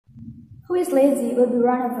Who is lazy will be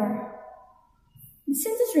run over. The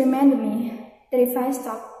sentence reminded me that if I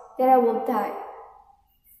stop, that I will die.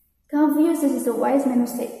 Confucius is a wise man who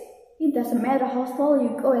said, it doesn't matter how slowly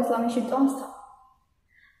you go as long as you don't stop.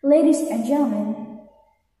 Ladies and gentlemen,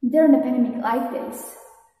 during a pandemic like this,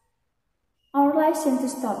 our lives seem to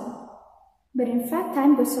stop, but in fact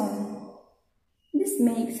time goes on. This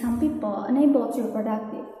makes some people unable to be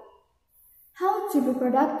productive. How to be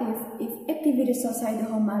productive if activities outside the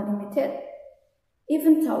home are limited?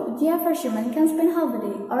 Even though the average human can spend half a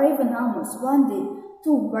day or even almost one day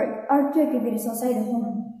to work or do activities outside the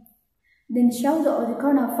home. Then the shadow of the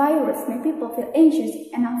coronavirus make people feel anxious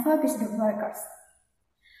and unfocused workers.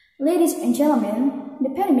 Ladies and gentlemen, the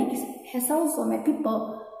pandemic has also made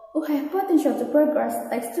people who have potential to progress,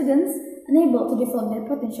 like students, unable to develop their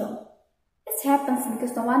potential. This happens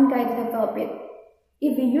because no one guy to develop it.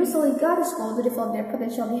 If we usually go to school to develop their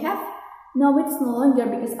potential they have, now it's no longer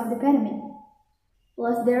because of the pandemic.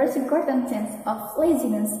 Plus, there is a certain sense of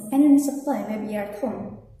laziness and indiscipline when we are at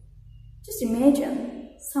home. Just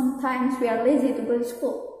imagine, sometimes we are lazy to go to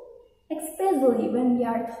school, especially when we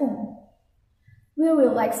are at home. We will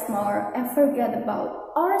relax more and forget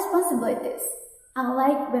about our responsibilities,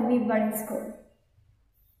 unlike when we were in school.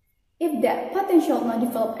 If that potential not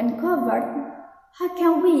developed and covered, how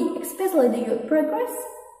can we, especially the youth, progress?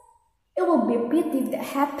 It will be a pity if that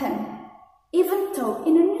happened, even though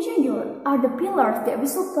Indonesian youth are the pillars that will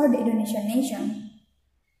support the Indonesian nation.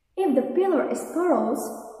 If the pillar is porous,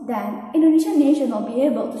 then Indonesian nation will be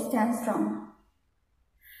able to stand strong.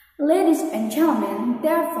 Ladies and gentlemen,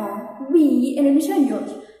 therefore, we Indonesian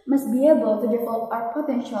youth must be able to develop our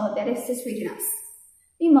potential that exists within us.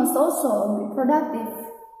 We must also be productive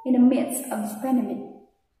in the midst of this pandemic,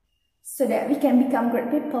 so that we can become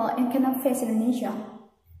great people and cannot face Indonesia.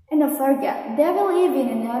 And don't forget that we live in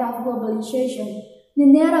an era of globalization,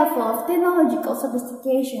 an era full of technological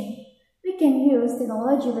sophistication. We can use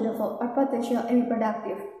technology to develop our potential and be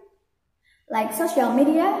productive. Like social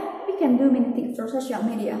media, we can do many things through social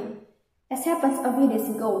media. As happens a few days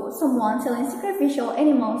ago, someone selling sacrificial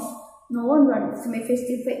animals no longer needs to meet face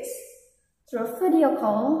to face. Through video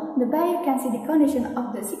call, the buyer can see the condition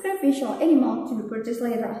of the sacrificial animal to be purchased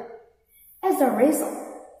later. As a result,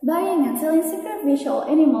 buying and selling sacrificial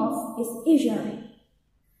animals is easier.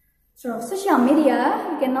 Through social media,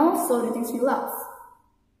 we can also do things we love.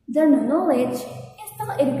 Learn new knowledge,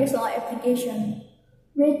 install educational application,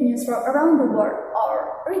 read news from around the world,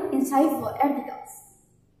 or read insightful articles.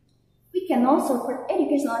 We can also create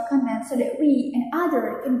educational content so that we and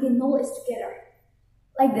others can gain knowledge together.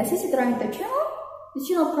 Like the CC Toronto channel, the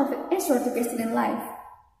channel provides answer to questions in life,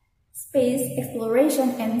 space, exploration,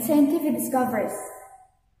 and scientific discoveries.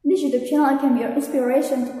 This YouTube channel can be your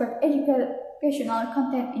inspiration to create educational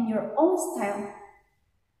content in your own style.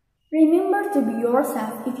 Remember to be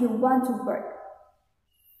yourself if you want to work.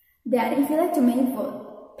 Then, if you like to make food,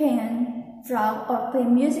 paint, draw, or play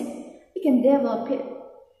music, we can develop it.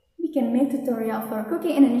 We can make tutorials for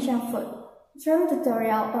cooking Indonesian food, drawing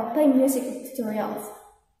tutorial, or play music tutorials.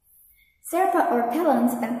 Share our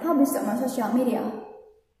talents and publish them on social media,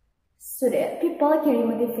 so that people can be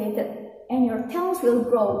motivated and your talents will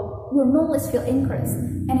grow, your knowledge will increase,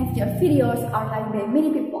 and if your videos are liked by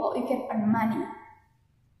many people, you can earn money.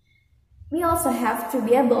 We also have to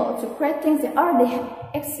be able to create things that already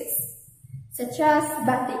exist, such as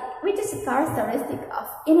batik, which is a characteristic of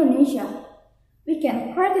Indonesia. We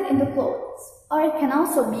can create it into clothes, or it can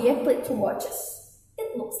also be applied to watches.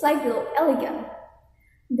 It looks like they look elegant.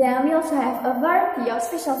 Then we also have a variety of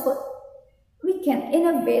special food. We can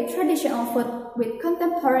innovate traditional food with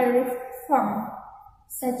contemporary form,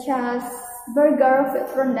 such as burger with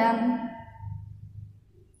rendang,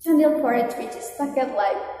 candil porridge, which is packet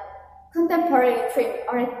like contemporary treat,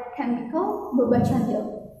 or it can be called boba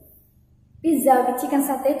candil. Pizza with chicken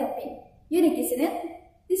satay topping. Unique, isn't it?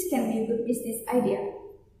 This can be a good business idea.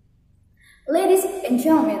 Ladies and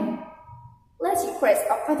gentlemen, let's increase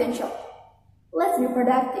our potential. Let's be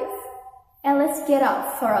productive. And let's get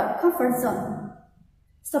out for our comfort zone.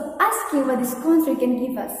 Stop asking what this country can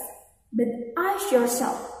give us, but ask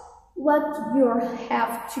yourself what you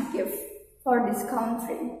have to give for this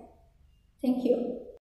country. Thank you.